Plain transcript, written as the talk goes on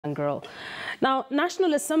Girl. Now,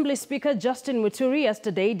 National Assembly Speaker Justin Muturi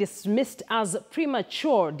yesterday dismissed as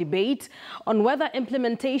premature debate on whether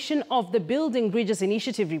implementation of the Building Bridges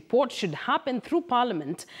Initiative report should happen through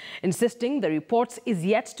Parliament, insisting the report is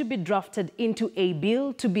yet to be drafted into a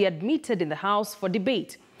bill to be admitted in the House for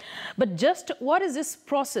debate. But just what is this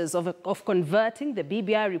process of converting the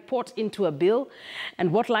BBI report into a bill,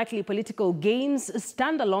 and what likely political gains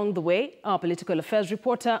stand along the way? Our political affairs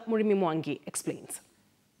reporter Murimi Mwangi explains.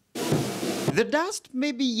 The dust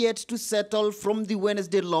may be yet to settle from the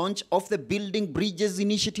Wednesday launch of the Building Bridges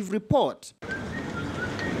Initiative report.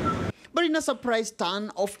 But in a surprise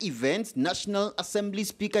turn of events, National Assembly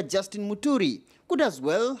Speaker Justin Muturi could as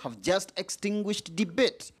well have just extinguished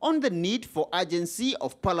debate on the need for urgency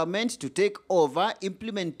of Parliament to take over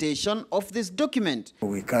implementation of this document.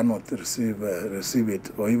 We cannot receive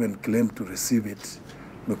it or even claim to receive it,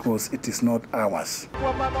 because it is not ours.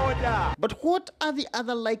 But what are the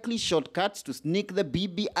other likely shortcuts to sneak the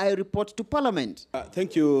BBI report to Parliament?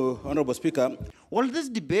 Thank you, Honourable Speaker. While this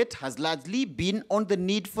debate has largely been on the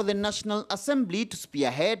need for the National Assembly to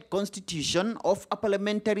spearhead constitution of a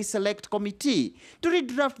parliamentary select committee to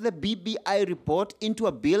redraft the BBI report into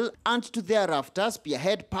a bill and to thereafter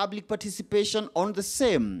spearhead public participation on the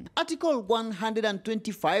same. Article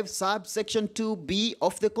 125 subsection 2B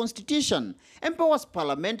of the Constitution empowers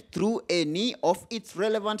Parliament through any of its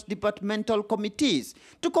relevant departmental committees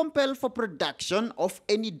to compel for production of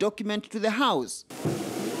any document to the House.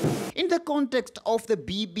 In the context of the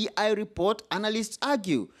BBI report, analysts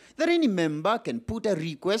argue that any member can put a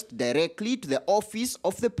request directly to the office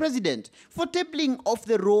of the President for tabling of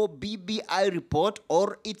the raw BBI report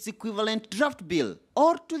or its equivalent draft bill,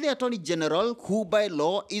 or to the Attorney General, who by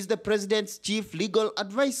law is the President's chief legal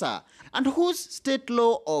advisor and whose state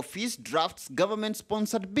law office drafts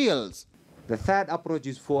government-sponsored bills. The third approach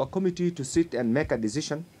is for a committee to sit and make a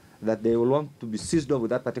decision that they will want to be seized of with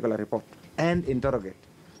that particular report and interrogate.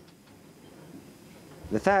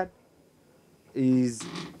 The third is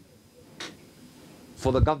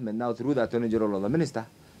for the government now, through the Attorney General or the Minister,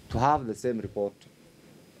 to have the same report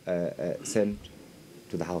sent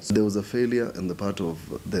to the House. There was a failure on the part of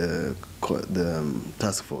the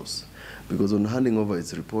task force, because on handing over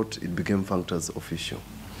its report, it became functus official.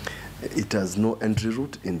 It has no entry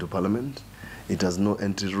route into Parliament. It has no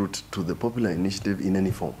entry route to the popular initiative in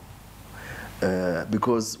any form.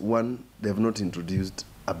 Because, one, they have not introduced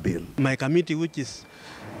a bill. My committee, which is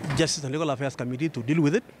Justice and Legal Affairs Committee, to deal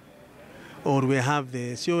with it, or we have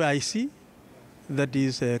the COIC, that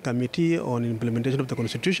is a committee on implementation of the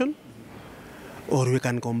Constitution, or we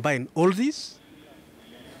can combine all these,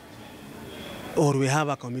 or we have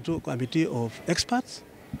a committee of experts.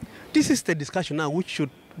 This is the discussion now which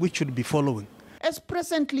should be following. As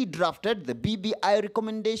presently drafted, the BBI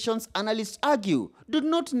recommendations, analysts argue, do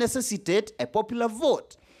not necessitate a popular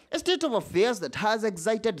vote, a state of affairs that has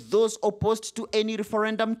excited those opposed to any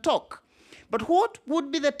referendum talk. But what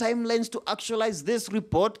would be the timelines to actualize this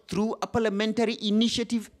report through a parliamentary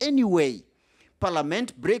initiative anyway?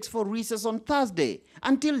 Parliament breaks for recess on Thursday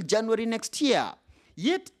until January next year.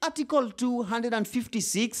 Yet Article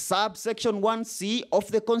 256, subsection 1C of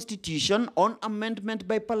the Constitution on amendment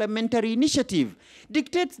by parliamentary initiative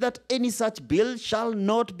dictates that any such bill shall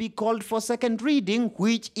not be called for second reading,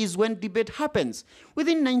 which is when debate happens,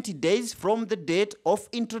 within 90 days from the date of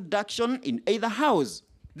introduction in either house.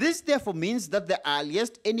 This therefore means that the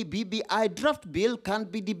earliest any BBI draft bill can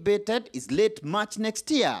be debated is late March next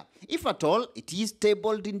year. If at all, it is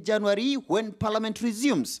tabled in January when Parliament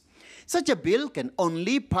resumes. Such a bill can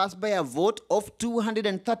only pass by a vote of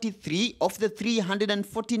 233 of the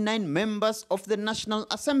 349 members of the National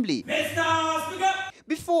Assembly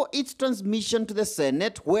before its transmission to the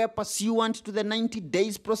Senate, where pursuant to the 90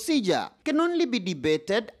 days procedure, can only be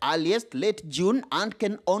debated earliest late June and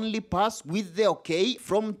can only pass with the okay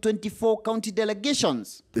from 24 county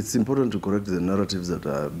delegations. It's important to correct the narratives that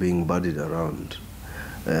are being bandied around,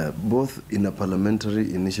 both in a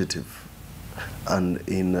parliamentary initiative and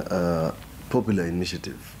in a popular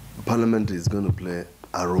initiative. Parliament is going to play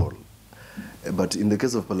a role. But in the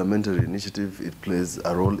case of parliamentary initiative, it plays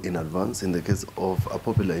a role in advance. In the case of a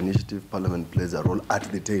popular initiative, Parliament plays a role at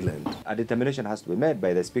the tail end. A determination has to be made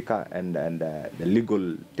by the Speaker and the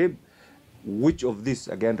legal team. Which of these,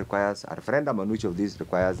 again, requires a referendum, and which of these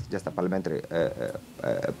requires just a parliamentary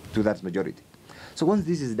two-thirds majority. So once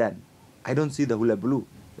this is done, I don't see the hula blue.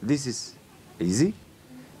 This is easy.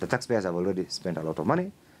 The taxpayers have already spent a lot of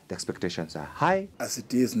money. The expectations are high. As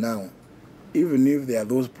it is now, even if there are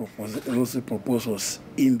those proposals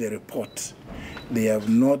in the report, they have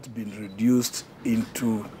not been reduced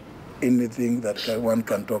into anything that one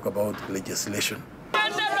can talk about legislation.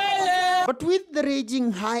 But with the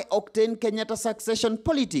raging high-octane Kenyatta succession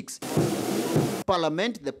politics,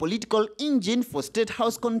 Parliament, the political engine for State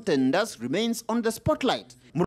House contenders, remains on the spotlight.